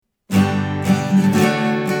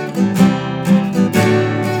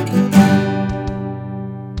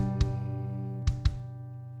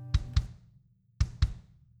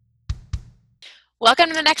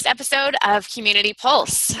Welcome to the next episode of Community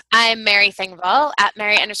Pulse. I'm Mary Thingvall at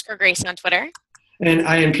Mary_Gracie on Twitter. And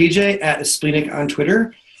I am PJ at Splenic on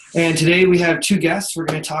Twitter. And today we have two guests. We're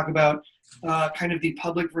going to talk about kind of the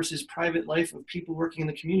public versus private life of people working in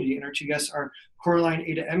the community. And our two guests are Coraline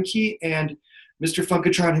Ada Ehmke and Mr.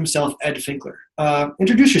 Funkatron himself, Ed Finkler.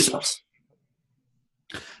 Introduce yourselves.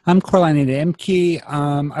 I'm Coraline Ada Ehmke.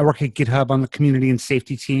 I work at GitHub on the community and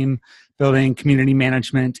safety team, building community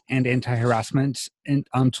management and anti-harassment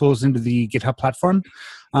tools into the GitHub platform.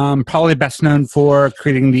 Probably best known for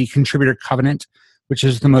creating the Contributor Covenant, which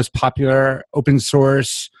is the most popular open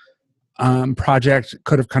source project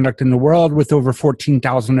code of conduct in the world with over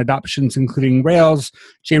 14,000 adoptions, including Rails,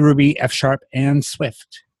 JRuby, F#, and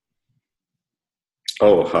Swift.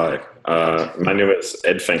 Oh, hi. My name is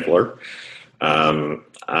Ed Finkler.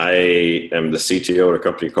 I am the CTO at a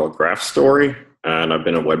company called GraphStory, and I've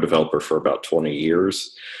been a web developer for about 20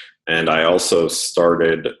 years. And I also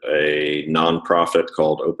started a nonprofit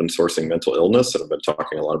called Open Sourcing Mental Illness, and I've been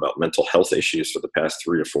talking a lot about mental health issues for the past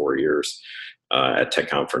 3 to 4 years at tech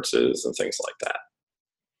conferences and things like that.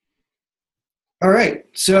 All right.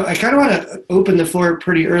 So I kind of want to open the floor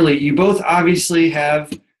pretty early. You both obviously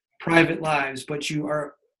have private lives, but you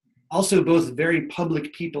are also both very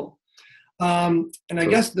public people. And I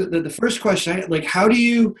guess the first question, how do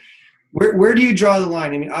you, where do you draw the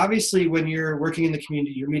line? I mean, obviously when you're working in the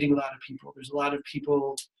community, you're meeting a lot of people. There's a lot of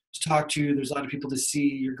people to talk to. There's a lot of people to see.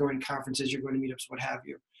 You're going to conferences, you're going to meetups, what have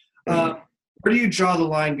you. Where do you draw the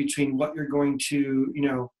line between what you're going to,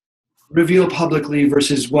 reveal publicly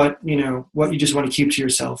versus what you just want to keep to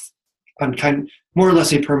yourself on kind of more or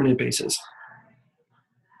less a permanent basis?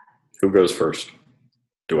 Who goes first?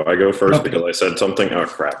 Do I go first because I said something? Oh,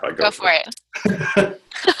 crap. I go for it.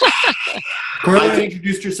 Coraline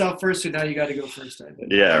introduced yourself first, so now you got to go first. I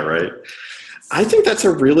think. Yeah, right. I think that's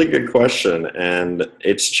a really good question, and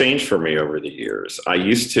it's changed for me over the years. I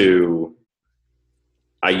used to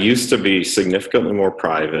be significantly more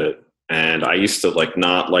private, and I used to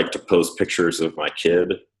not like to post pictures of my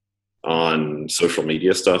kid on social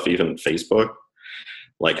media stuff, even Facebook,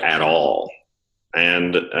 at all.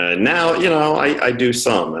 And now, I do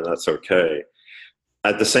some, and that's okay.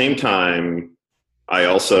 At the same time,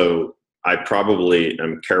 I probably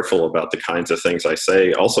am careful about the kinds of things I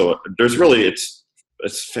say. Also, there's really, it's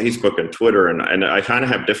Facebook and Twitter, and I kind of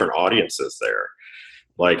have different audiences there.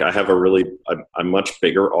 I have a much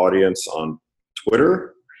bigger audience on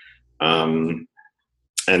Twitter. And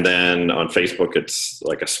then on Facebook, it's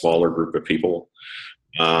a smaller group of people.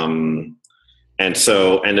 And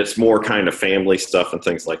it's more kind of family stuff and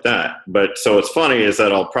things like that. But so what's funny is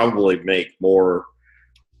that I'll probably make more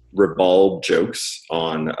ribald jokes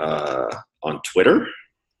on Twitter.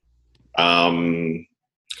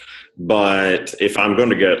 But if I'm going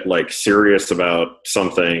to get serious about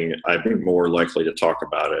something, I'd be more likely to talk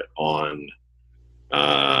about it on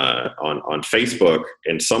Facebook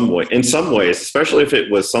in some way. In some ways, especially if it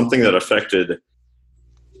was something that affected.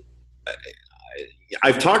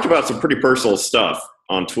 I've talked about some pretty personal stuff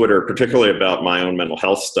on Twitter, particularly about my own mental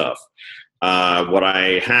health stuff. What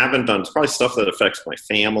I haven't done is probably stuff that affects my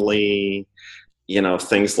family,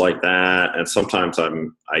 things like that. And sometimes I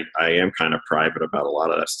am kind of private about a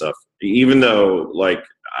lot of that stuff, even though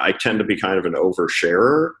I tend to be kind of an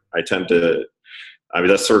oversharer. That's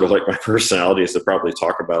sort of my personality is to probably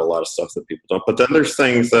talk about a lot of stuff that people don't. But then there's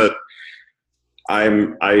things that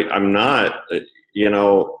I'm not,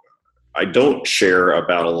 I don't share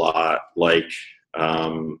about a lot. This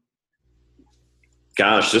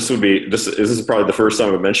is probably the first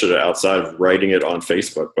time I mentioned it outside of writing it on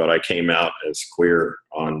Facebook, but I came out as queer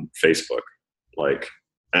on Facebook.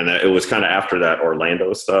 And it was kind of after that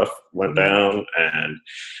Orlando stuff went down, and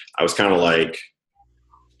I was kind of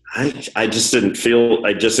I just didn't feel,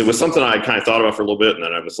 it was something I kind of thought about for a little bit, and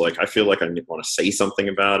then I was I feel like I want to say something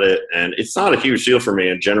about it, and it's not a huge deal for me,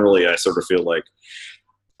 and generally I sort of feel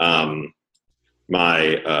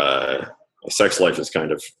my sex life is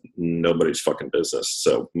kind of nobody's fucking business.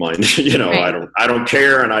 So mine, right. I don't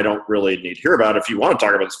care, and I don't really need to hear about it. If you want to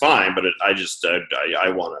talk about it, it's fine, but I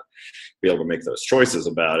want to be able to make those choices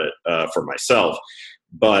about it for myself.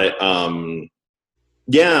 But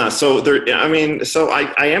yeah, so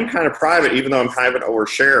I am kind of private, even though I'm kind of an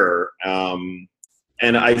oversharer.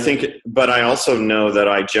 And but I also know that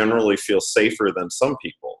I generally feel safer than some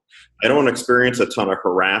people. I don't experience a ton of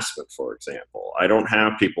harassment, for example. I don't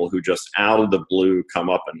have people who just out of the blue come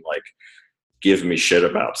up and give me shit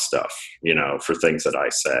about stuff, for things that I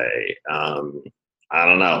say. I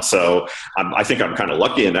don't know. So I think I'm kind of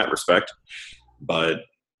lucky in that respect, but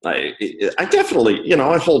I definitely,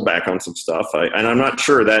 I hold back on some stuff. And I'm not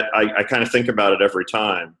sure that I kind of think about it every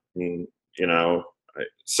time,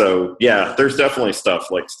 so yeah, there's definitely stuff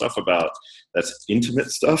about that's intimate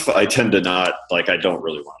stuff. I tend to not I don't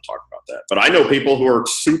really want to talk about that, but I know people who are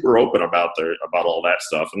super open about all that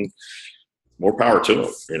stuff, and more power to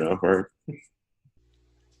them, Right?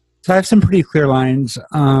 So I have some pretty clear lines.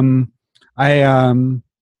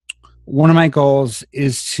 One of my goals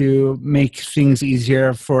is to make things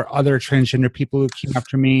easier for other transgender people who came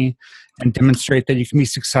after me and demonstrate that you can be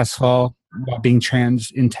successful while being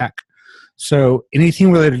trans in tech. So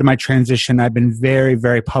anything related to my transition, I've been very,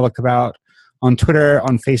 very public about on Twitter,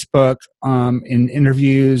 on Facebook, in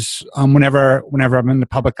interviews, whenever I'm in the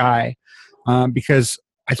public eye, because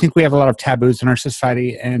I think we have a lot of taboos in our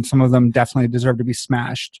society, and some of them definitely deserve to be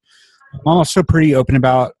smashed. I'm also pretty open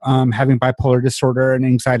about having bipolar disorder and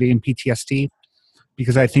anxiety and PTSD,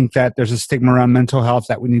 because I think that there's a stigma around mental health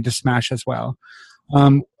that we need to smash as well.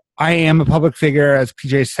 I am a public figure, as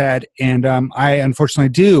PJ said, and I unfortunately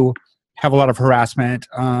do have a lot of harassment.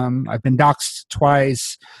 I've been doxxed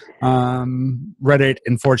twice. Reddit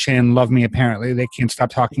and 4chan love me, apparently. They can't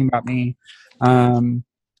stop talking about me. And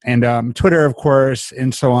Twitter, of course,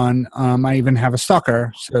 and so on. I even have a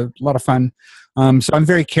stalker, so a lot of fun. So I'm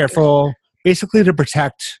very careful, basically to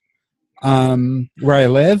protect where I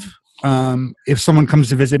live. If someone comes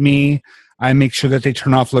to visit me, I make sure that they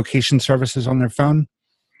turn off location services on their phone.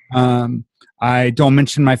 I don't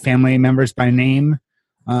mention my family members by name.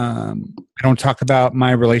 I don't talk about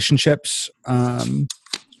my relationships. And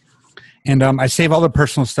I save all the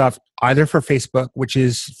personal stuff either for Facebook, which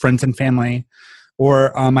is friends and family,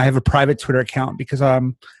 or I have a private Twitter account because I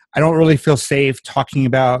don't really feel safe talking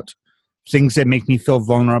about things that make me feel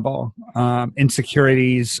vulnerable,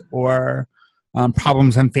 insecurities or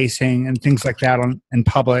problems I'm facing and things like that on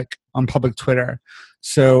public Twitter.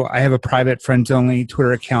 So I have a private friends-only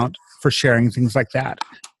Twitter account for sharing things like that.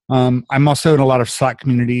 I'm also in a lot of Slack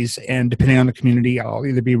communities, and depending on the community, I'll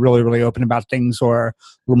either be really, really open about things or a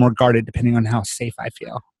little more guarded depending on how safe I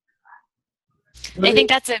feel. I think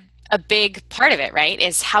that's a big part of it, right?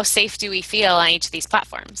 Is how safe do we feel on each of these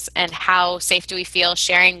platforms, and how safe do we feel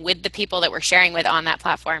sharing with the people that we're sharing with on that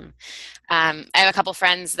platform? I have a couple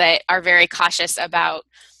friends that are very cautious about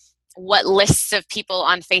what lists of people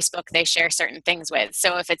on Facebook they share certain things with.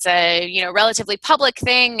 So if it's a relatively public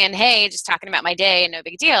thing and hey, just talking about my day and no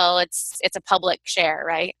big deal, it's a public share,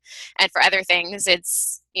 right? And for other things,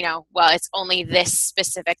 it's it's only this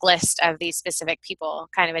specific list of these specific people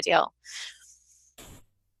kind of a deal.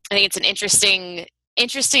 I think it's an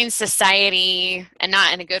interesting society, and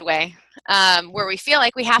not in a good way, where we feel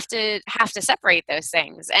like we have to separate those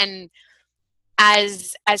things. And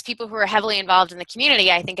as people who are heavily involved in the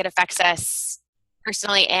community, I think it affects us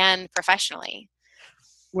personally and professionally.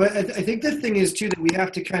 Well, I think the thing is too that we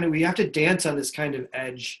have to dance on this kind of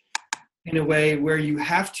edge in a way where you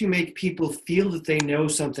have to make people feel that they know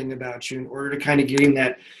something about you in order to kind of gain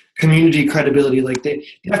that community credibility. Like they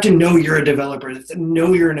have to know you're a developer, they have to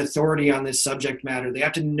know you're an authority on this subject matter. They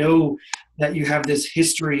have to know that you have this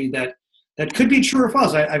history that could be true or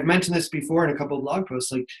false. I've mentioned this before in a couple of blog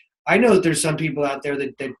posts. Like I know that there's some people out there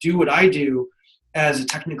that do what I do as a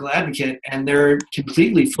technical advocate, and they're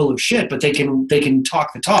completely full of shit, but they can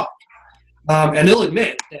talk the talk. And they'll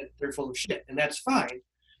admit that they're full of shit, and that's fine.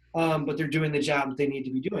 But they're doing the job that they need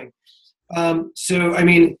to be doing. So, I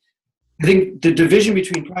mean, I think the division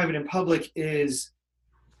between private and public is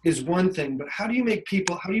one thing, but how do you make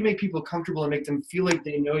people comfortable and make them feel like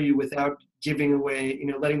they know you without giving away,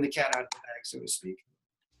 letting the cat out of the bag, so to speak?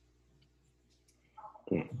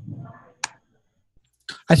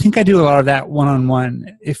 I think I do a lot of that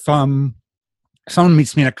one-on-one. If someone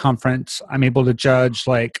meets me at a conference, I'm able to judge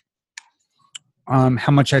how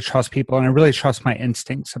much I trust people, and I really trust my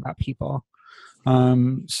instincts about people.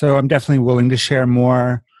 So I'm definitely willing to share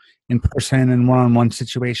more in person and one-on-one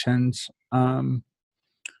situations.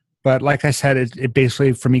 But like I said, it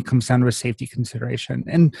basically for me comes down to a safety consideration.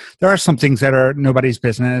 And there are some things that are nobody's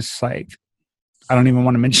business, like I don't even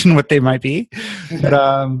want to mention what they might be. But,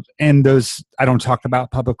 and those I don't talk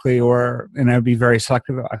about publicly, and I would be very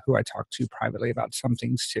selective about who I talk to privately about some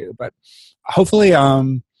things too. But hopefully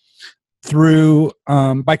through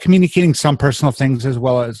by communicating some personal things as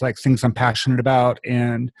well as like things I'm passionate about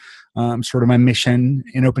and sort of my mission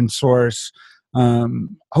in open source,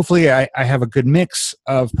 hopefully I have a good mix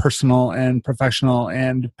of personal and professional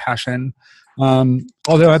and passion.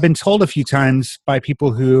 Although I've been told a few times by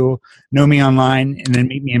people who know me online and then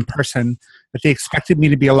meet me in person that they expected me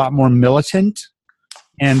to be a lot more militant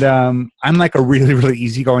And I'm like a really, really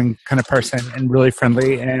easygoing kind of person and really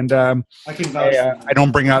friendly. And I can vouch for I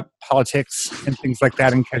don't bring up politics and things like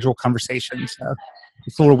that in casual conversations. So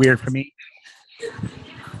it's a little weird for me.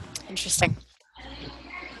 Interesting.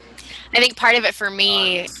 I think part of it for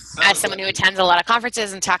me, as someone who attends a lot of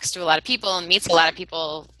conferences and talks to a lot of people and meets a lot of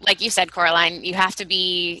people, like you said, Coraline, you have to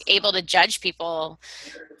be able to judge people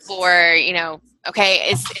for,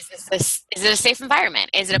 okay, is it a safe environment?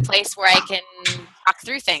 Is it a place where I can talk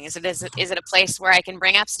through things? Is it a place where I can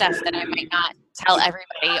bring up stuff that I might not tell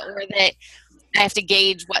everybody, or that I have to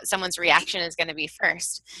gauge what someone's reaction is going to be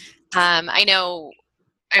first? I know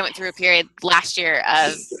I went through a period last year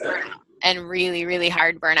of burnout, and really, really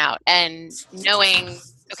hard burnout, and knowing,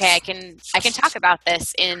 okay, I can talk about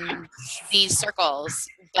this in these circles,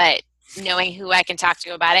 but knowing who I can talk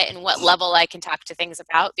to about it and what level I can talk to things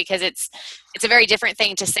about, because it's a very different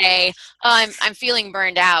thing to say, oh, I'm feeling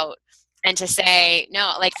burned out, and to say,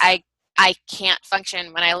 no, like I can't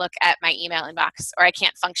function when I look at my email inbox, or I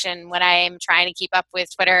can't function when I'm trying to keep up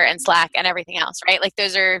with Twitter and Slack and everything else, right? Like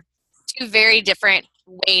those are two very different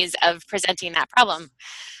ways of presenting that problem.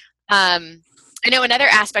 I know another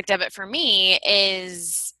aspect of it for me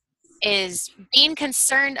is being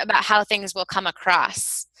concerned about how things will come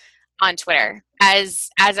across on Twitter as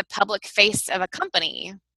a public face of a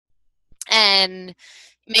company, and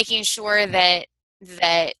making sure that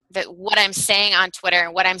what I'm saying on Twitter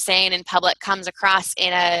and what I'm saying in public comes across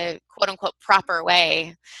in a quote unquote proper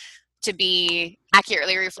way, to be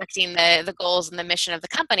accurately reflecting the goals and the mission of the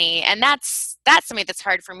company. And that's something that's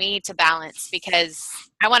hard for me to balance, because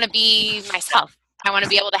I want to be myself. I want to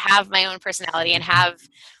be able to have my own personality and have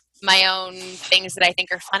my own things that I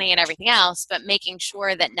think are funny and everything else, but making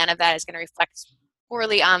sure that none of that is going to reflect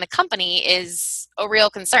poorly on the company is a real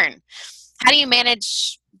concern. How do you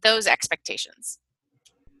manage those expectations?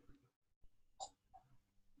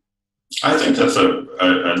 I think that's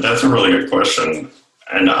a really good question.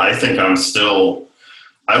 And I think I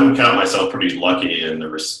would count myself pretty lucky in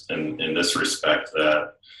this respect,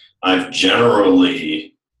 that I've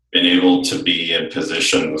generally been able to be in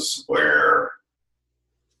positions where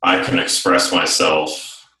I can express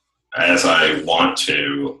myself as I want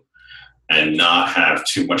to and not have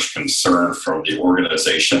too much concern from the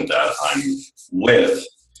organization that I'm with,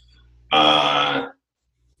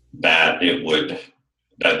 that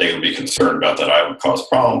they would be concerned about that I would cause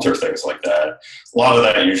problems or things like that. A lot of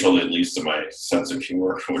that usually leads to my sense of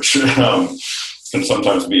humor, which can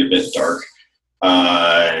sometimes be a bit dark.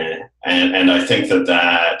 And I think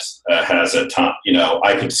that has a ton,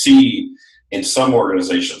 I could see in some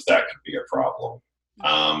organizations that could be a problem.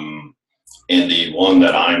 In the one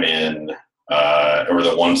that I'm in, or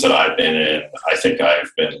the ones that I've been in, I think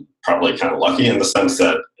I've been probably kind of lucky in the sense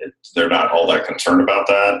that they're not all that concerned about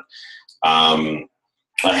that.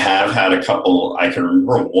 I have had a couple. I can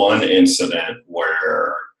remember one incident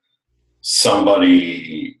where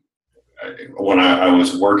somebody, when I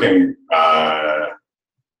was working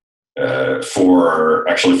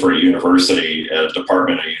for a university, a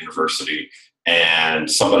department at a university, and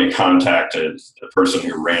somebody contacted the person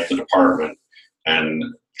who ran the department and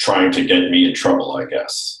trying to get me in trouble, I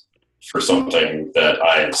guess, for something that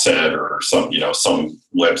I had said, or some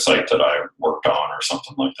website that I worked on or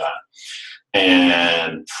something like that.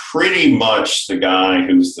 And pretty much the guy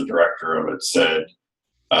who's the director of it said,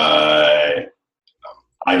 I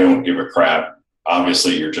don't give a crap.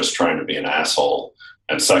 Obviously, you're just trying to be an asshole.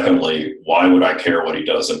 And secondly, why would I care what he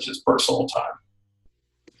does in his personal time?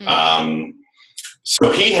 Mm-hmm.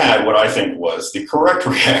 So he had what I think was the correct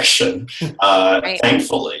reaction, right.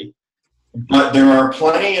 Thankfully. But there are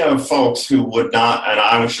plenty of folks who would not, and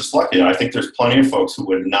I was just lucky. I think there's plenty of folks who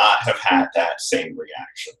would not have had that same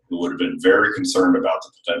reaction, who would have been very concerned about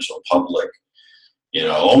the potential public,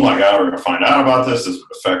 oh my God, we're going to find out about this. This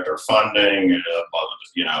would affect our funding,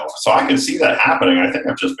 So I can see that happening. I think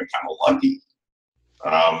I've just been kind of lucky.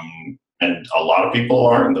 And a lot of people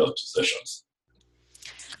are in those positions.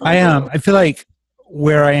 I feel like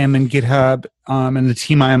where I am in GitHub, and the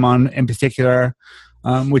team I am on in particular,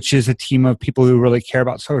 which is a team of people who really care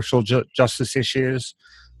about social justice issues.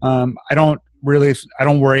 I don't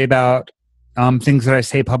worry about things that I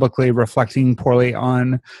say publicly reflecting poorly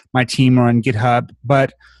on my team or on GitHub,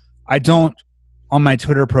 but on my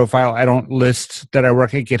Twitter profile, I don't list that I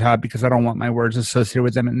work at GitHub because I don't want my words associated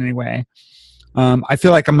with them in any way. I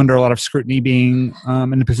feel like I'm under a lot of scrutiny being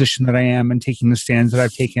in the position that I am and taking the stands that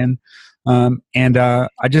I've taken. And I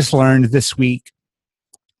just learned this week.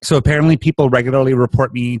 So apparently people regularly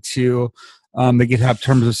report me to the GitHub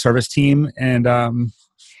Terms of Service team, and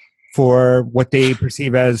for what they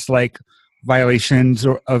perceive as like violations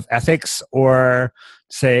of ethics, or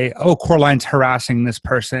say, oh, Coraline's harassing this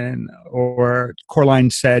person, or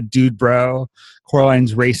Coraline said, dude, bro,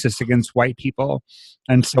 Coraline's racist against white people,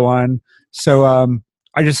 and so on. So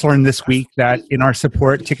I just learned this week that in our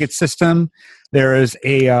support ticket system, there is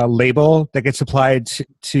a label that gets applied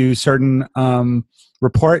to certain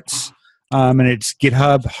reports, and it's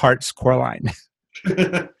GitHub Hearts Coraline.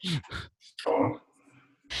 I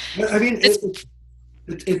mean,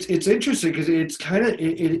 it's interesting because it's kind of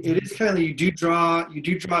it is kind of you do draw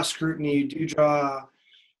scrutiny, you do draw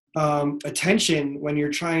attention when you're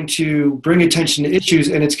trying to bring attention to issues,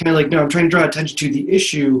 and it's kind of like, no, I'm trying to draw attention to the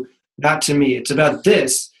issue, not to me. It's about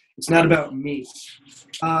this. It's not about me.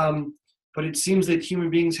 But it seems that human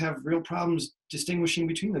beings have real problems distinguishing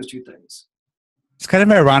between those two things. It's kind of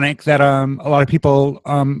ironic that a lot of people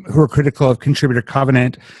who are critical of Contributor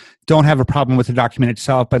Covenant don't have a problem with the document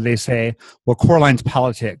itself, but they say, well, Coraline's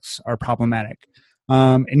politics are problematic.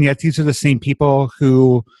 And yet these are the same people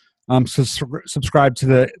who subscribe to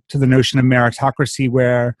the notion of meritocracy,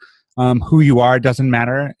 where who you are doesn't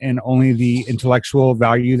matter and only the intellectual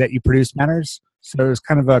value that you produce matters. So there's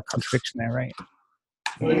kind of a contradiction there, right?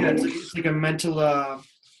 Well, yeah, it's like a mental,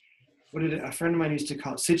 what did a friend of mine used to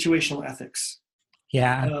call it? Situational ethics.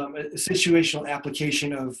 Yeah. A situational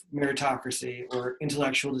application of meritocracy or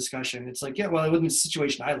intellectual discussion. It's like, yeah, well, it wasn't a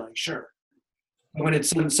situation I like, sure. But when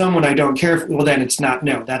it's someone I don't care for, well, then it's not,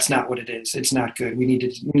 no, that's not what it is. It's not good. We need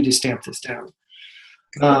to stamp this down.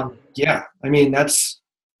 Yeah, I mean,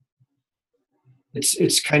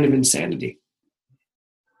 it's kind of insanity.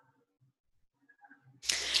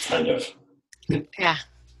 Kind of. Yeah.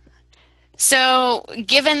 So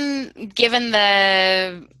given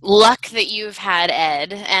the luck that you've had,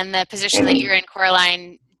 Ed, and the position that you're in,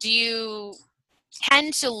 Coraline, do you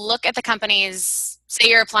tend to look at the companies, say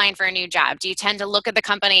you're applying for a new job, do you tend to look at the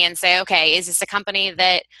company and say, okay, is this a company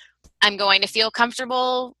that I'm going to feel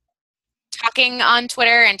comfortable talking on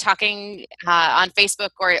Twitter and talking on Facebook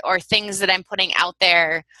or things that I'm putting out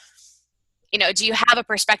there? You know, do you have a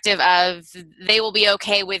perspective of they will be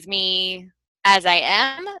okay with me as I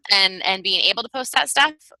am and being able to post that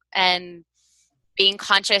stuff and being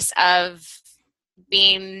conscious of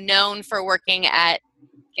being known for working at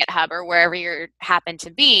GitHub or wherever you happen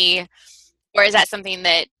to be? Or is that something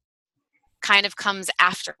that kind of comes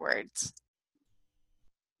afterwards?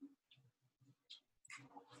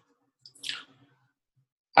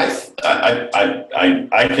 I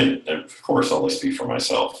can, of course, only speak for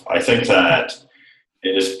myself. I think that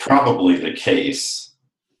it is probably the case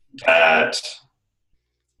that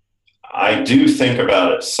I do think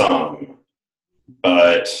about it some,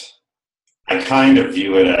 but I kind of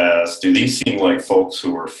view it as, do these seem like folks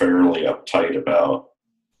who are fairly uptight about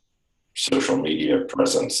social media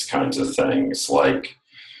presence kinds of things? Like,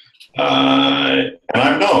 and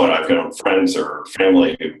I've known friends or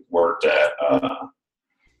family who worked at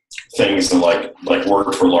things like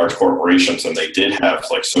worked for large corporations, and they did have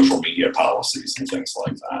like social media policies and things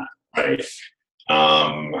like that, right?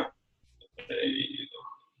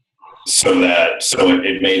 So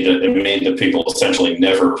it made the people essentially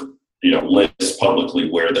never, list publicly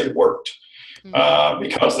where they worked,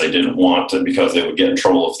 because they didn't want to, because they would get in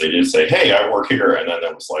trouble if they did say, hey, I work here, and then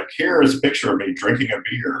it was like, here is a picture of me drinking a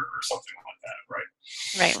beer or something like that, right?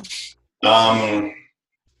 Right.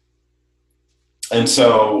 And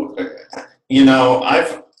so,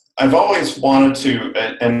 I've always wanted to,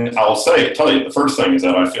 and tell you, the first thing is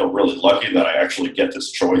that I feel really lucky that I actually get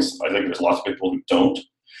this choice. I think there's lots of people who don't.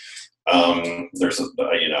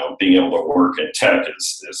 Being able to work in tech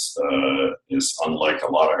is unlike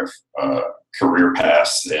a lot of career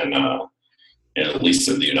paths in at least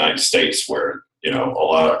in the United States, where a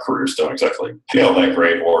lot of careers don't exactly pay all that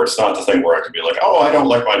great, or it's not the thing where I could be like, oh, I don't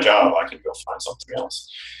like my job, I can go find something else.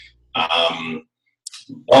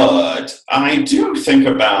 But I do think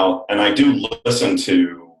about, and I do listen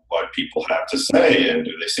to what people have to say, and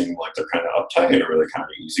do they seem like they're kind of uptight, or are they kind of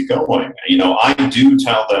easygoing? I do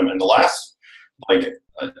tell them in the last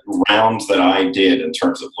rounds that I did in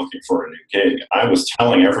terms of looking for a new gig, I was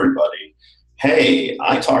telling everybody, hey,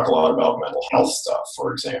 I talk a lot about mental health stuff,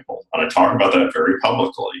 for example, and I talk about that very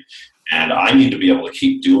publicly, and I need to be able to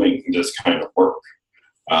keep doing this kind of work.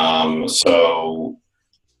 So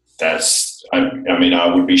that's, I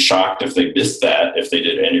would be shocked if they missed that, if they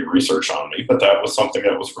did any research on me, but that was something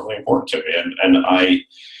that was really important to me. And I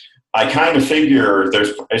kind of figure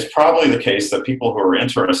it's probably the case that people who are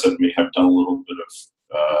interested in me have done a little bit of,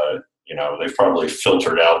 they've probably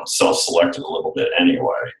filtered out and self-selected a little bit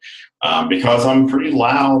anyway, because I'm pretty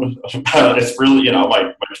loud about it. It's really,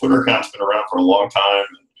 my Twitter account's been around for a long time.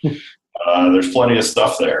 there's plenty of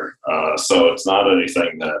stuff there. So it's not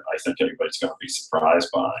anything that I think anybody's going to be surprised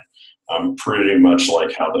by. I'm pretty much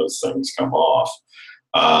like how those things come off.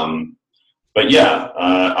 But yeah,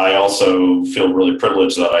 I also feel really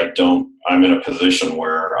privileged that I'm in a position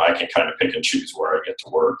where I can kind of pick and choose where I get to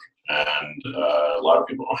work. And a lot of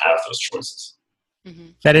people don't have those choices. Mm-hmm.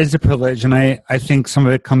 That is a privilege. And I think some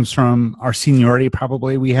of it comes from our seniority,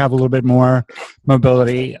 probably. We have a little bit more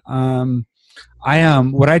mobility.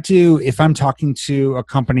 What I do if I'm talking to a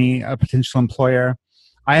company, a potential employer,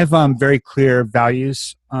 I have very clear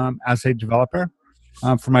values as a developer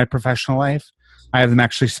for my professional life. I have them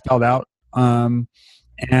actually spelled out.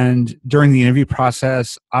 And during the interview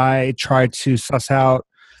process, I try to suss out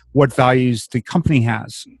what values the company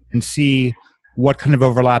has and see what kind of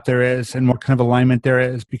overlap there is and what kind of alignment there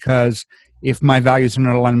is. Because if my values are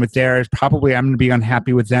not aligned with theirs, probably I'm going to be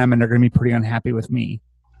unhappy with them and they're going to be pretty unhappy with me.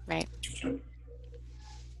 Right.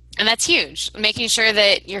 And that's huge. Making sure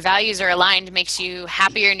that your values are aligned makes you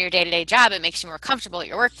happier in your day-to-day job. It makes you more comfortable at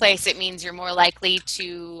your workplace. It means you're more likely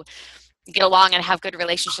to get along and have good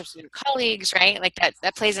relationships with your colleagues, right? Like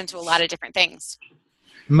that plays into a lot of different things.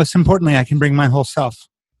 Most importantly, I can bring my whole self.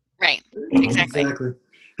 Right. Exactly.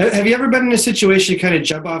 Have you ever been in a situation to kind of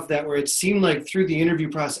jump off that where it seemed like through the interview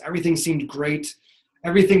process, everything seemed great.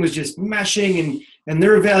 Everything was just meshing and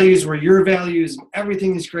their values were your values.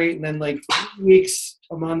 Everything is great. And then like 3 weeks,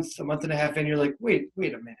 a month and a half in, you're like, wait a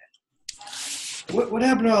minute. What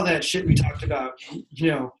happened to all that shit we talked about,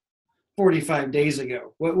 45 days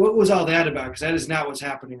ago? What was all that about? Because that is not what's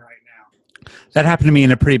happening right now. That happened to me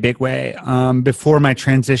in a pretty big way. Before my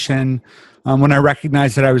transition, when I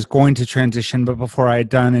recognized that I was going to transition, but before I had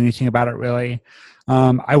done anything about it really,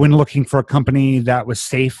 I went looking for a company that was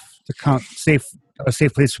safe, a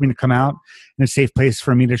safe place for me to come out and a safe place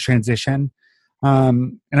for me to transition.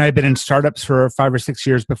 And I had been in startups for 5 or 6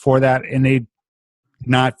 years before that, and they did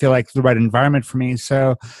not feel like the right environment for me.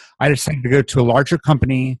 So I decided to go to a larger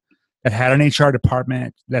company that had an HR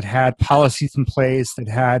department, that had policies in place, that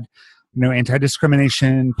had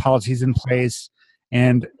anti-discrimination policies in place,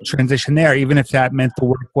 and transition there, even if that meant the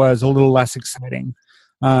work was a little less exciting.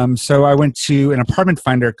 So I went to an apartment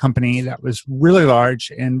finder company that was really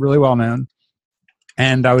large and really well known.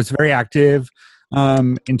 And I was very active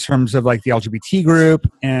in terms of like the LGBT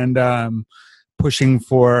group and pushing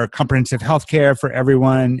for comprehensive health care for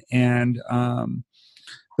everyone and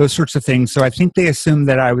those sorts of things. So I think they assumed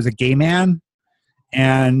that I was a gay man.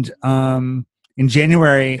 And in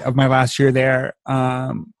January of my last year there,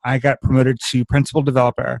 I got promoted to principal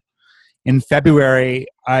developer. In February,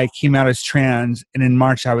 I came out as trans, and in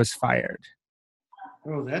March, I was fired.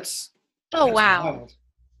 Oh, that's wow. Wild.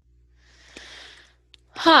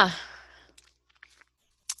 Huh.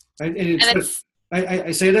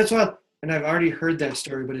 I say that's wild, and I've already heard that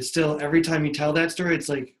story, but it's still, every time you tell that story, it's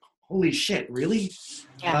like, holy shit, really?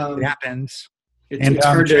 Yeah. It happens. It's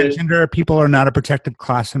hard to... Transgender people are not a protected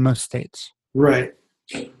class in most states. Right.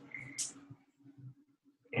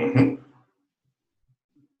 Mm-hmm.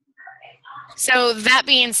 So that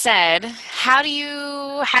being said, how do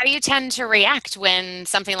you tend to react when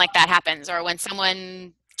something like that happens, or when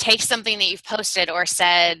someone takes something that you've posted or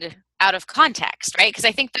said out of context, right? Because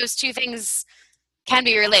I think those two things can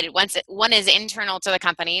be related. One is internal to the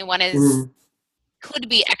company, one is could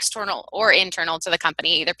be external or internal to the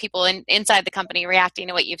company, either people inside the company reacting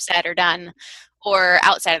to what you've said or done, or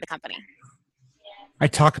outside of the company. I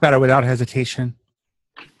talk about it without hesitation.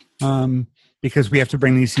 Because we have to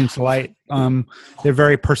bring these things to light. They're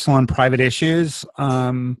very personal and private issues.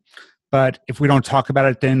 But if we don't talk about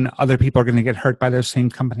it, then other people are going to get hurt by those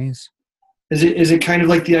same companies. Is it kind of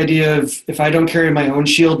like the idea of, if I don't carry my own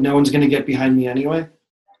shield, no one's going to get behind me anyway?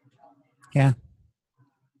 Yeah.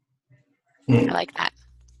 I like that.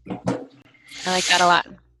 I like that a lot.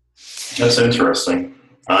 That's interesting.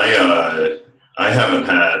 I've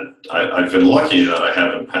been lucky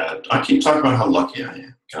that I keep talking about how lucky I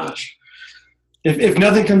am. Gosh. If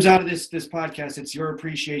nothing comes out of this podcast, it's your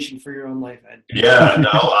appreciation for your own life, Ed. Yeah, no,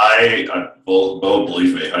 well,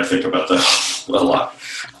 believe me, I think about that a lot.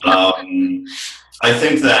 I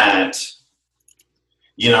think that,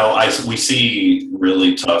 we see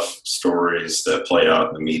really tough stories that play out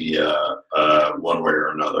in the media one way or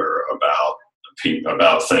another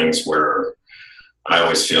about things where I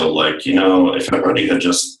always feel like, if everybody had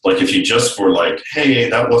if you just were like, hey,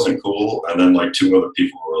 that wasn't cool, and then like 2 other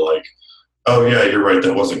people were like, oh yeah, you're right,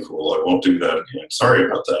 that wasn't cool, I won't do that again, sorry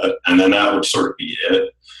about that, and then that would sort of be it.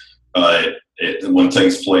 But when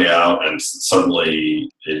things play out and suddenly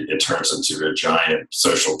it turns into a giant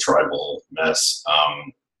social tribal mess,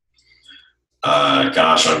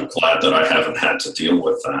 gosh, I'm glad that I haven't had to deal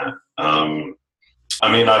with that.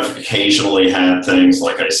 I mean, I've occasionally had things,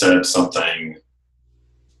 like I said, something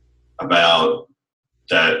about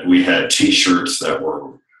that we had T-shirts that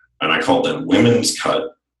were, and I called them women's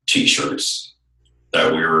cut T-shirts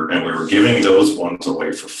that we were giving those ones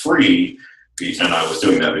away for free. And I was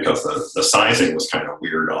doing that because the sizing was kind of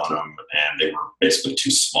weird on them, and they were basically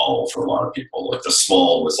too small for a lot of people. Like the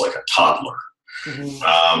small was like a toddler.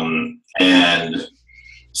 Mm-hmm. And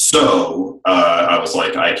so I was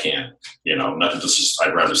like, I can't,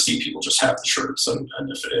 I'd rather see people just have the shirts, and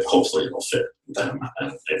if hopefully it'll fit them.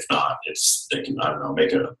 And if not, they can, I don't know,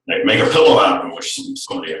 make a pillow out of them, which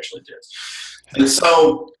somebody actually did. And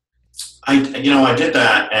so I did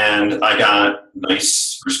that, and I got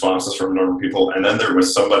nice responses from a number of people. And then there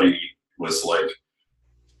was somebody was like,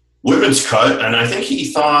 women's cut, and I think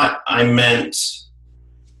he thought I meant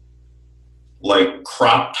like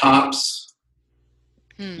crop tops,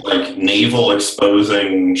 like navel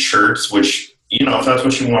exposing shirts, which, if that's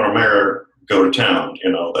what you want to wear, go to town,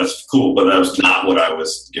 that's cool. But that was not what I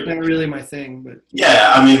was giving. Not really my thing, but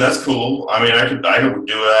yeah, I mean, that's cool. I mean, I could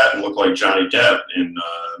do that and look like Johnny Depp in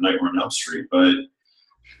Nightmare on Elm Street, but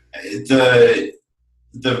that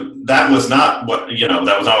was not what,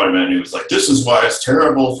 that was not what I meant. It was like, this is why it's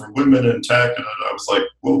terrible for women in tech. And I was like,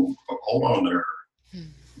 whoa, hold on there,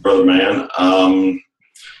 brother man.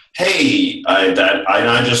 Hey, I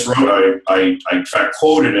just wrote, I in fact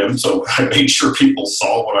quoted him, so I made sure people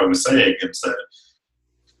saw what I was saying and said,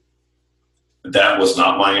 that was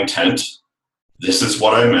not my intent. This is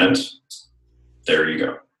what I meant. There you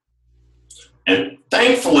go. And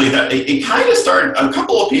thankfully, that it kind of started, a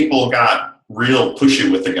couple of people got real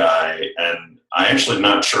pushy with the guy, and I actually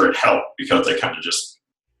not sure it helped because they kind of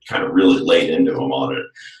really laid into him on it.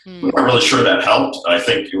 I'm not really sure that helped. I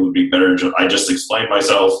think it would be better I just explained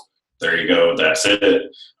myself. There you go. That's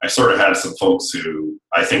it. I sort of had some folks who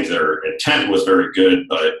I think their intent was very good,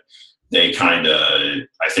 but they I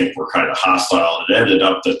think were kind of hostile. It ended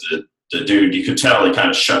up that the dude, you could tell he kind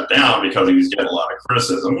of shut down because he was getting a lot of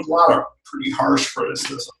criticism, a lot of pretty harsh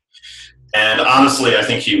criticism. And honestly, I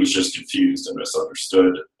think he was just confused and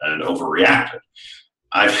misunderstood and overreacted.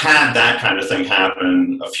 I've had that kind of thing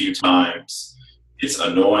happen a few times. It's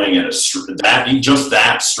annoying, and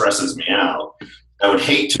that stresses me out. I would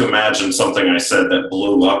hate to imagine something I said that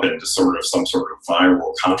blew up into some sort of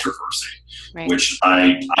viral controversy, right, which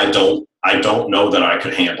I don't know that I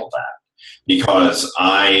could handle that, because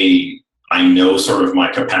I know sort of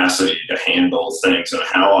my capacity to handle things and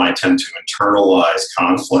how I tend to internalize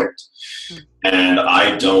conflict, and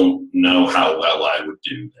I don't know how well I would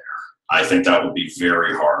do there. I think that would be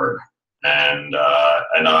very hard, and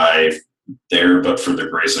I've there, but for the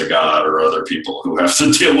grace of God or other people who have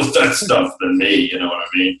to deal with that stuff than me, you know what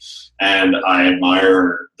I mean? And I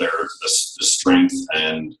admire the strength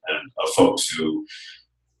and of folks who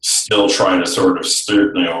still try to sort of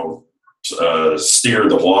steer the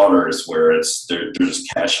waters where they're just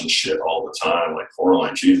catching shit all the time. Like,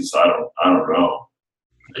 Coraline, Jesus, I don't know.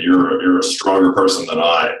 You're a stronger person than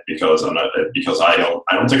I, because I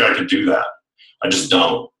don't think I could do that. I just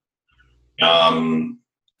don't.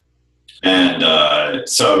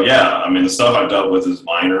 So yeah, I mean, the stuff I've dealt with is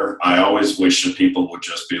minor. I always wish that people would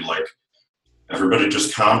just be like, everybody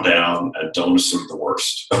just calm down and don't assume the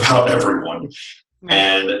worst about everyone.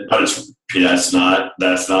 Right. But that's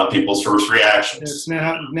not people's first reactions. It's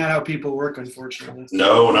not how people work, unfortunately.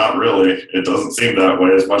 No, not really. It doesn't seem that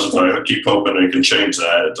way. As much as I keep hoping it can change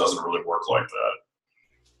that, it doesn't really work like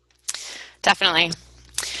that. Definitely.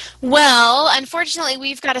 Well, unfortunately,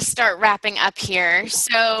 we've got to start wrapping up here.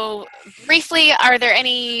 So briefly, are there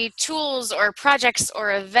any tools or projects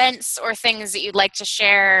or events or things that you'd like to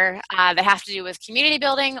share that have to do with community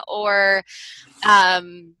building, or how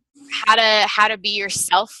to be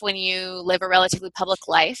yourself when you live a relatively public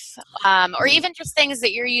life, or even just things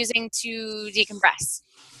that you're using to decompress?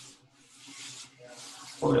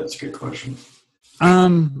 Well, that's a good question.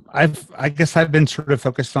 I guess I've been sort of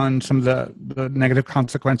focused on some of the negative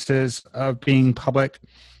consequences of being public.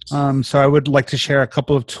 So I would like to share a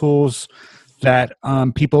couple of tools that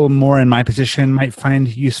people more in my position might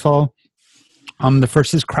find useful. The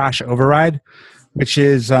first is Crash Override, which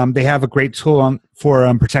is they have a great tool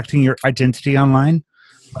for protecting your identity online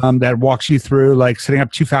that walks you through like setting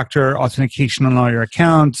up two-factor authentication on all your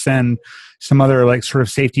accounts and some other like sort of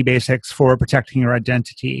safety basics for protecting your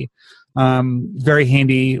identity. Very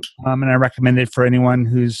handy, and I recommend it for anyone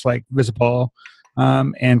who's like visible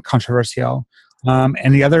and controversial.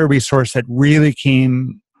 And the other resource that really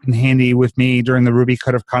came in handy with me during the Ruby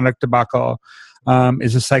Code of Conduct debacle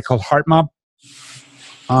is a site called HeartMob.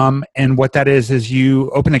 And what that is you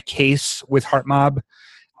open a case with HeartMob,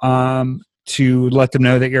 to let them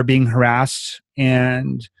know that you're being harassed,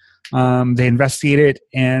 and they investigate it,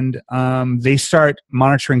 and they start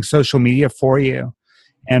monitoring social media for you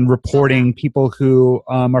and reporting people who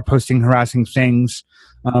are posting harassing things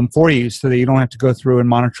for you, so that you don't have to go through and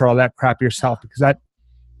monitor all that crap yourself, because that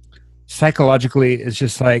psychologically is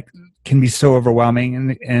just like, can be so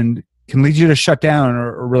overwhelming and can lead you to shut down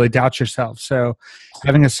or really doubt yourself. So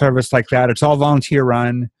having a service like that, it's all volunteer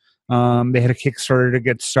run. They had a Kickstarter to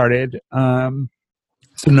get started. So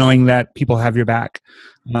knowing that people have your back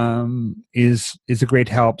is a great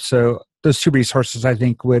help. So those two resources, I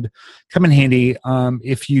think, would come in handy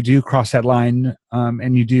if you do cross that line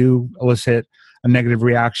and you do elicit a negative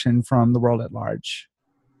reaction from the world at large.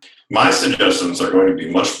 My suggestions are going to be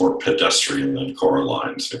much more pedestrian than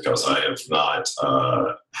Coraline's, because I have not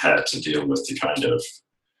had to deal with the kind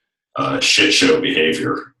of shit show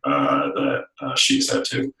behavior that she's had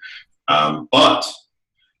to. But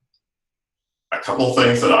a couple of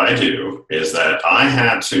things that I do is that I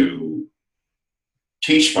had to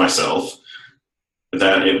teach myself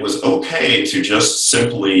that it was okay to just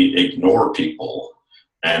simply ignore people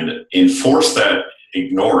and enforce that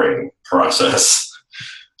ignoring process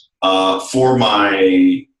for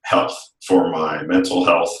my health, for my mental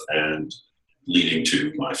health, and leading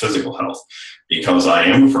to my physical health. Because I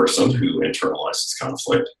am a person who internalizes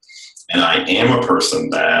conflict, and I am a person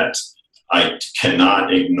that I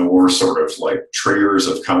cannot ignore sort of like triggers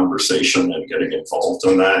of conversation and getting involved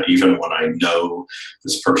in that, even when I know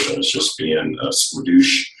this person is just being a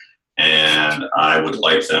squidoosh and I would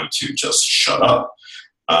like them to just shut up.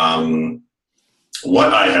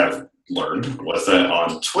 What I have learned was that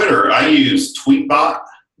on Twitter, I use Tweetbot.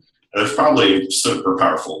 There's probably super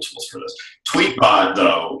powerful tools for this. Tweetbot,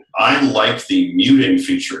 though, I like the muting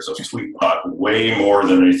features of Tweetbot way more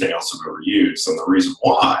than anything else I've ever used. And the reason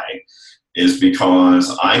why is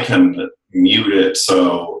because I can mute it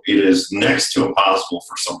so it is next to impossible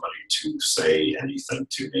for somebody to say anything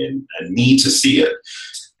to me and me to see it.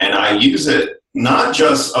 And I use it not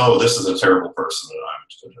just, oh, this is a terrible person and I'm,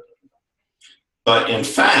 but in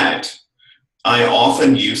fact, I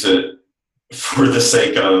often use it for the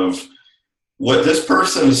sake of what this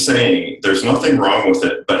person is saying. There's nothing wrong with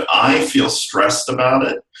it, but I feel stressed about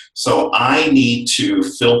it. So I need to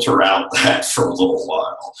filter out that for a little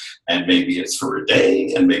while. And maybe it's for a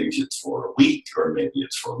day, and maybe it's for a week, or maybe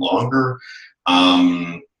it's for longer.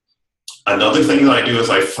 Another thing that I do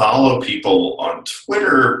is I follow people on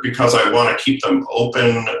Twitter because I want to keep them open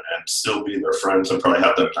and still be their friends and probably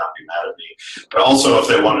have them not be mad at me. But also, if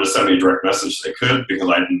they wanted to send me a direct message, they could, because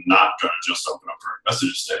I'm not going to just open up direct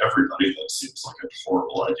messages to everybody. That seems like a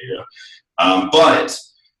horrible idea. But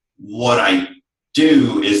what I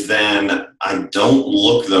do is then I don't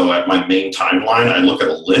look, though, at my main timeline. I look at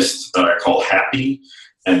a list that I call happy.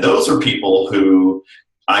 And those are people who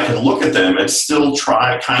I can look at them and still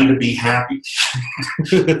try kind of be happy.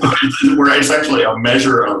 Where it's actually a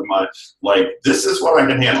measure of my, like, this is what I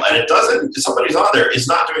can handle. And it doesn't, somebody's on there is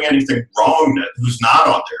not doing anything wrong. Who's not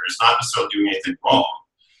on there is not necessarily doing anything wrong.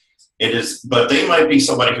 It is, but they might be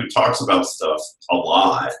somebody who talks about stuff a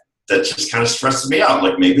lot that just kind of stresses me out.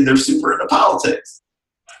 Like maybe they're super into politics.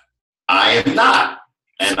 I am not.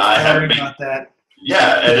 And I have about that.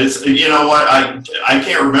 Yeah, and it's, you know what, I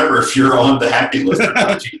can't remember if you're on the happy list or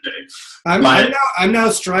not, TJ. I'm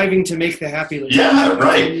now striving to make the happy list. Yeah,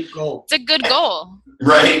 right. Goal. It's a good goal.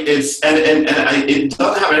 Right. It's it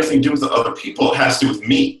doesn't have anything to do with the other people. It has to do with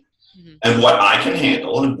me and what I can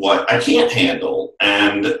handle and what I can't handle,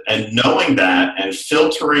 and knowing that and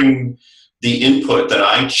filtering the input that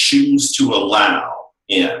I choose to allow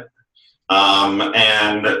in,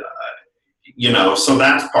 you know, so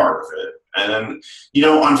that's part of it. And, you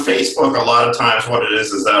know, on Facebook, a lot of times what it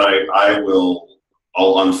is that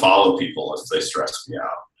I'll unfollow people if they stress me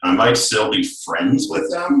out. I might still be friends with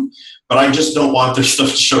them, but I just don't want their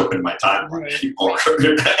stuff to show up in my timeline anymore.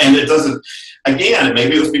 And it doesn't, again,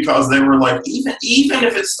 maybe it was because they were like, even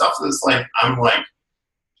if it's stuff that's like, I'm like,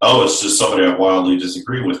 oh, it's just somebody I wildly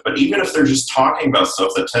disagree with. But even if they're just talking about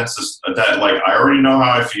stuff that tends to, that like, I already know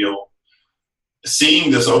how I feel. Seeing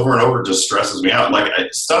this over and over just stresses me out. Like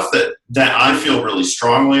stuff that I feel really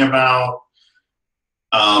strongly about,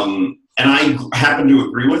 and I happen to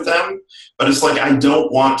agree with them, but it's like I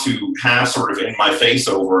don't want to have sort of in my face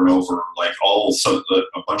over and over like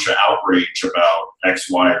a bunch of outrage about X,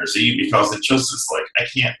 Y, or Z, because it just is like I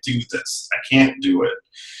can't do this. I can't do it,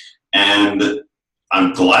 and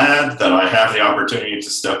I'm glad that I have the opportunity to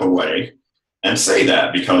step away and say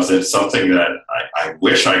that, because it's something that I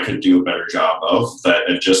wish I could do a better job of, that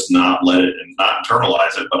and just not let it and not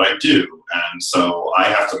internalize it, but I do. And so I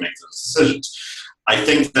have to make those decisions. I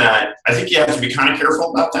think you have to be kind of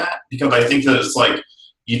careful about that, because I think that it's like,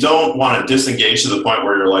 you don't want to disengage to the point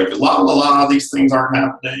where you're like, la la la, these things aren't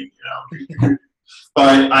happening,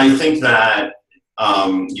 But I think that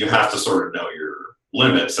you have to sort of know your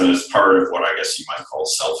limits, and as part of what I guess you might call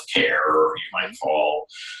self-care, or you might call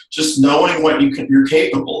just knowing what you're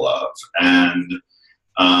capable of. And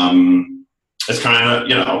it's kind of,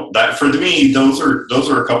 that for me, those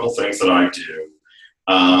are a couple things that I do.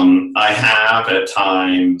 I have at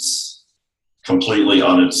times completely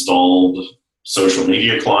uninstalled social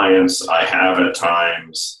media clients. I have at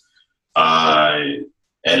times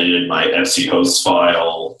edited my Etsy host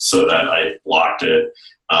file so that I blocked it.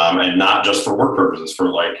 And not just for work purposes, for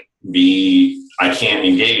like me, I can't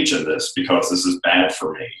engage in this because this is bad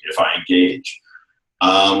for me if I engage.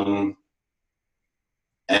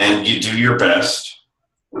 And you do your best,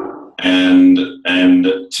 and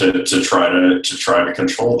to try to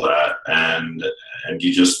control that, and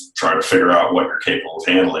you just try to figure out what you're capable of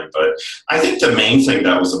handling. But I think the main thing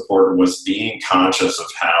that was important was being conscious of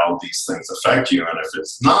how these things affect you. And if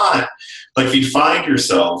it's not, like, if you find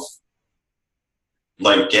yourself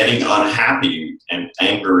like getting unhappy, and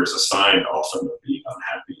anger is a sign often of being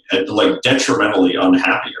unhappy, and like detrimentally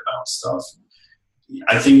unhappy about stuff,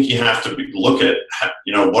 I think you have to look at,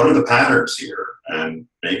 what are the patterns here? And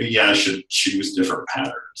maybe I should choose different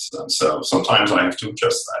patterns. And so sometimes I have to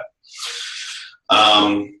adjust that.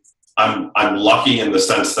 I'm lucky in the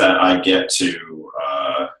sense that I get to,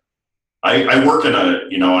 I work in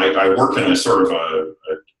I work in a sort of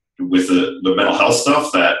with the mental health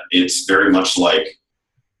stuff, that it's very much like,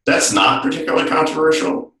 that's not particularly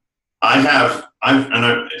controversial. I've had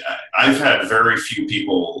very few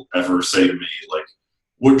people ever say to me, like,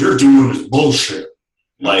 what you're doing is bullshit.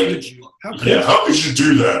 Like, how could you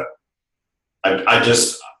do that?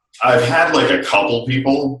 I've had like a couple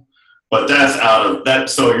people, but that's out of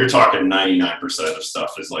that. So you're talking 99% of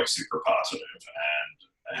stuff is like super positive,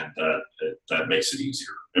 and that makes it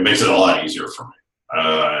easier. It makes it a lot easier for me.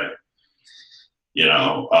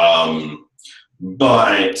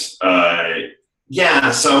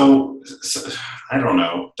 Yeah, so I don't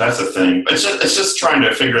know. That's a thing. It's just trying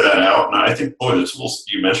to figure that out. And I think, boy, the tools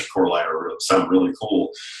you mentioned, Coraline, sound really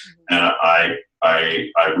cool. And I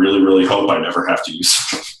really, really hope I never have to use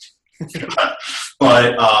them.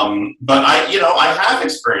 But I have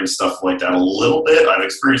experienced stuff like that a little bit. I've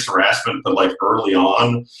experienced harassment, but like early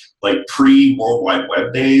on, like pre-World Wide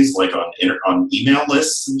Web days, like on email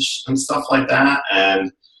lists and stuff like that.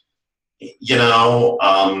 And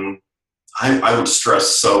I would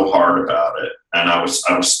stress so hard about it, and it was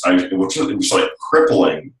like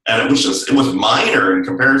crippling, and it was minor in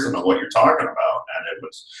comparison to what you're talking about, and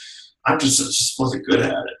I just wasn't good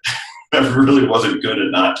at it. I really wasn't good at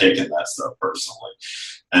not taking that stuff personally,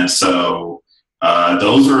 and so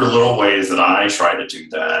those are little ways that I try to do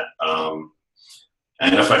that.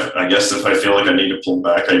 And if I feel like I need to pull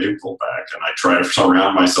back, I do pull back, and I try to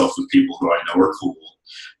surround myself with people who I know are cool.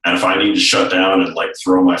 And if I need to shut down and like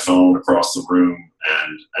throw my phone across the room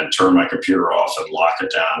and turn my computer off and lock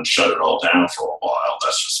it down and shut it all down for a while,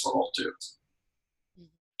 that's just what I'll do.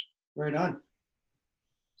 Right on.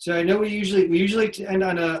 So I know we usually end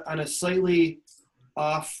on a slightly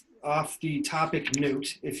off the topic note,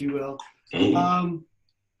 if you will. Mm-hmm.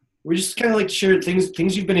 We just kind of like to share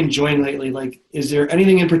things you've been enjoying lately. Like, is there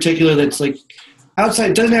anything in particular that's like outside?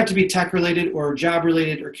 It doesn't have to be tech related or job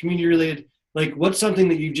related or community related. Like, what's something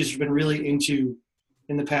that you've just been really into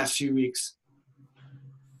in the past few weeks?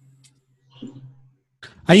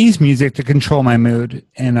 I use music to control my mood,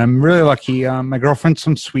 and I'm really lucky. My girlfriend's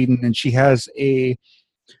from Sweden, and she has a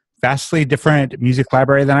vastly different music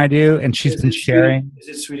library than I do, and she's been sharing. Is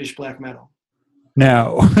it Swedish black metal?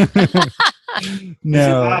 No.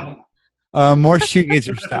 No. More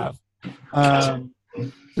shoegazer stuff. So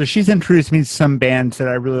she's introduced me to some bands that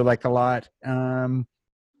I really like a lot.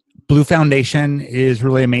 Blue Foundation is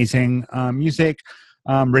really amazing music.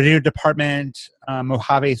 Radio Department,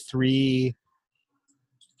 Mojave 3,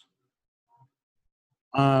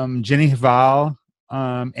 Jenny Hval,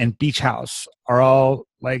 and Beach House are all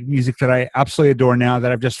like music that I absolutely adore now that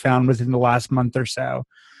I've just found within the last month or so.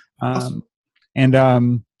 Awesome. And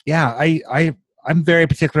I'm very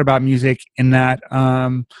particular about music in that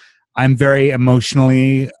I'm very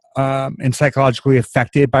emotionally and psychologically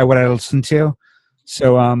affected by what I listen to.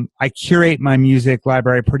 So I curate my music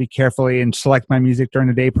library pretty carefully and select my music during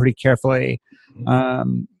the day pretty carefully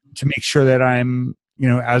to make sure that I'm,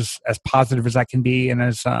 as positive as I can be and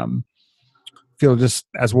as feel just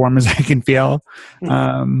as warm as I can feel.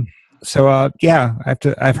 I've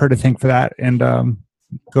heard to thank for that, and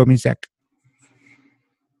go music.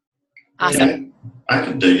 Awesome. I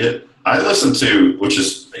can dig it. I listen to, which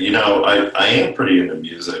is, I am pretty into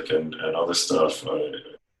music and other stuff.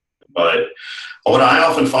 But what I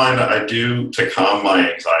often find that I do to calm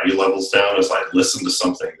my anxiety levels down is I listen to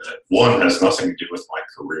something that, one, has nothing to do with my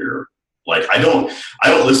career. Like I don't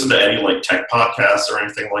listen to any like tech podcasts or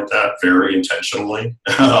anything like that very intentionally.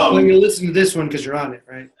 Well, you listen to this one because you're on it,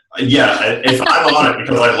 right? Yeah, if I'm on it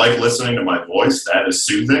because I like listening to my voice, that is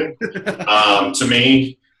soothing. To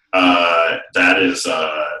me,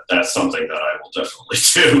 that's something that I will definitely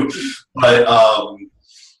do. But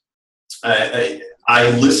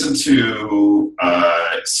I listen to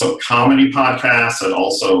some comedy podcasts, and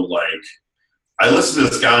also I listen to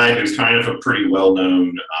this guy who's kind of a pretty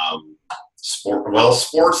well-known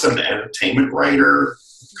sports and entertainment writer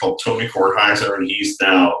called Tony Kornheiser, and he used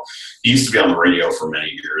to be on the radio for many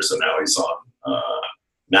years, and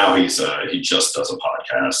now he just does a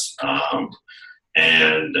podcast.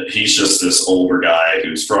 And he's just this older guy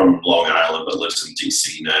who's from Long Island but lives in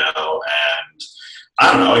DC now, and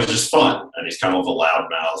I don't know, he's just fun, and he's kind of a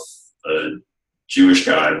loudmouth Jewish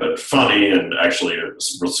guy, but funny, and actually a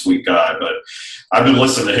real sweet guy. But I've been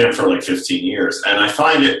listening to him for like 15 years, and I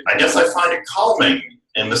find it calming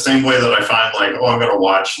in the same way that I find I'm going to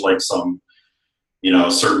watch some,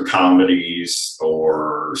 certain comedies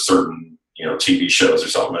or certain, TV shows or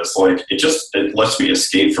something. It's it lets me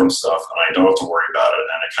escape from stuff, and I don't have to worry about it,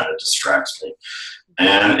 and it kind of distracts me.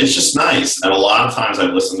 And it's just nice. And a lot of times I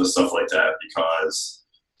listen to stuff like that because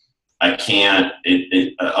I can't,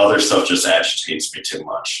 other stuff just agitates me too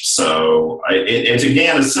much. So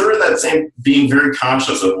it's sort of that same being very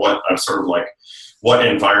conscious of what I'm sort of what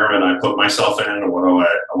environment I put myself in, and what do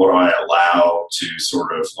I allow to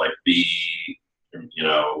sort of be,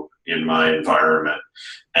 in my environment,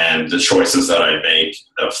 and the choices that I make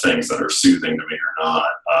of things that are soothing to me or not.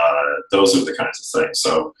 Those are the kinds of things.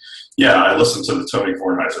 So yeah, I listen to the Tony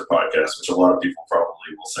Kornheiser podcast, which a lot of people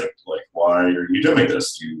probably will think why are you doing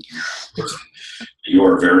this? You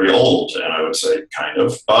are very old, and I would say kind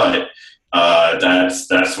of, but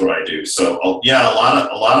that's what I do. So yeah, a lot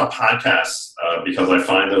of podcasts because I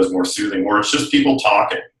find those more soothing, where it's just people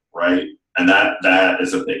talking, right? And that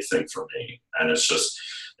is a big thing for me. And it's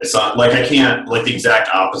not I can't, the exact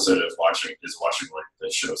opposite of watching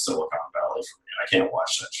the show Silicon Valley for me. I can't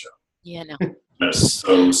watch that show. Yeah, no. That's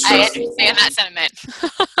so stressful. I understand that sentiment.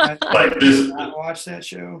 I not watch that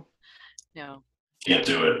show. No. Can't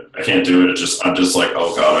do it. I can't do it. I'm just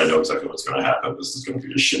oh God, I know exactly what's going to happen. This is going to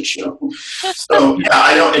be a shit show. So yeah,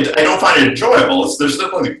 I don't find it enjoyable. There's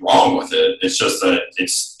nothing wrong with it. It's just that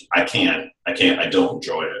I don't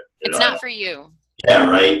enjoy it. It's not for you. Yeah,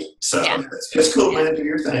 right. So yeah. It's cool, man. Do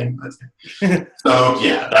your thing. So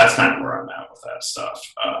yeah, that's kind of where I'm at with that stuff.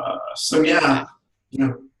 So yeah,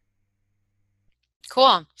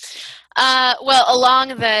 Cool. Well, along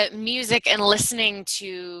the music and listening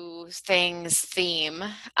to things theme,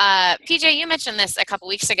 PJ, you mentioned this a couple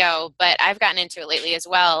weeks ago, but I've gotten into it lately as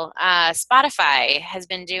well. Spotify has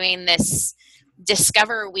been doing this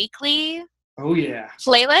Discover Weekly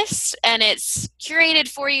playlist, and it's curated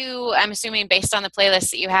for you, I'm assuming, based on the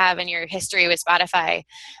playlist that you have and your history with Spotify.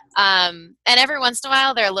 And every once in a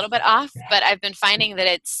while, they're a little bit off, but I've been finding that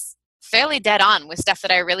it's fairly dead on with stuff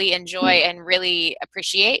that I really enjoy and really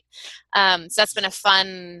appreciate. So that's been a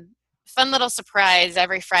fun little surprise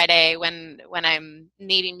every Friday when I'm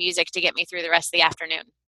needing music to get me through the rest of the afternoon.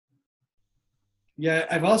 Yeah,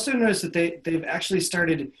 I've also noticed that they've actually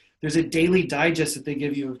started, there's a daily digest that they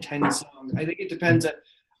give you of 10 songs. I think it depends.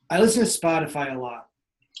 I listen to Spotify a lot.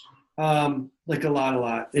 A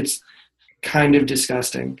lot. It's kind of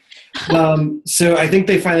disgusting. So I think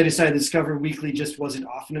they finally decided Discover Weekly just wasn't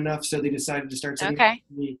often enough, so they decided to start sending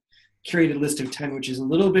the curated list of 10, which is a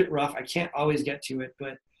little bit rough. I can't always get to it,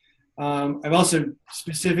 but I've also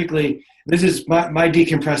specifically, this is my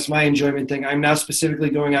decompress, my enjoyment thing. I'm now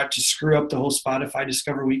specifically going out to screw up the whole Spotify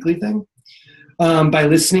Discover Weekly thing by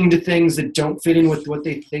listening to things that don't fit in with what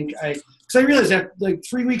they think because I realized that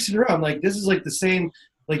 3 weeks in a row, I'm this is the same,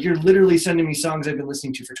 you're literally sending me songs I've been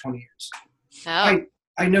listening to for 20 years. Oh.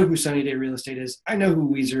 I know who Sunny Day Real Estate is. I know who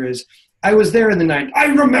Weezer is. I was there in the 90s. I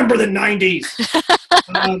remember the 90s.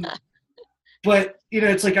 But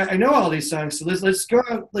it's I know all these songs. So let's go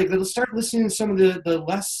out. Let's start listening to some of the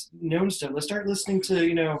less known stuff. Let's start listening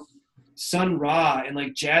to Sun Ra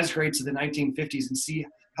and jazz greats of the 1950s and see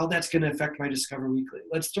how that's going to affect my Discover Weekly.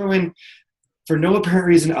 Let's throw in, for no apparent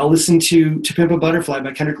reason, I'll listen to Pimp a Butterfly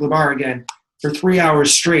by Kendrick Lamar again for 3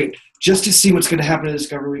 hours straight, just to see what's going to happen to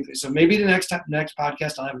Discover Weekly. So maybe the next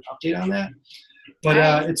podcast I'll have an update on that.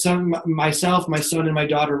 But it's myself, my son, and my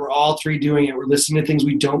daughter. We're all three doing it. We're listening to things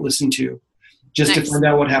we don't listen to, just to find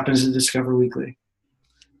out what happens to Discover Weekly.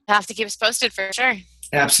 have to keep us posted for sure.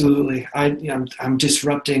 Absolutely. I'm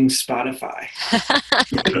disrupting Spotify.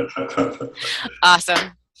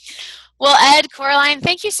 Awesome. Well, Ed, Coraline,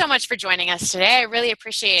 thank you so much for joining us today. I really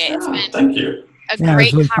appreciate it. It's been Thank you. a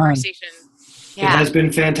great really conversation. It has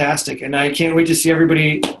been fantastic, and I can't wait to see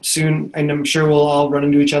everybody soon, and I'm sure we'll all run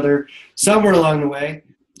into each other somewhere along the way.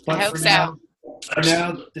 But I hope for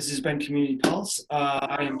now, this has been Community Pulse.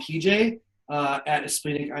 I am PJ at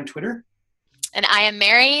Esplenic on Twitter. And I am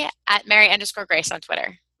Mary at Mary_Grace on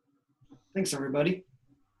Twitter. Thanks, everybody.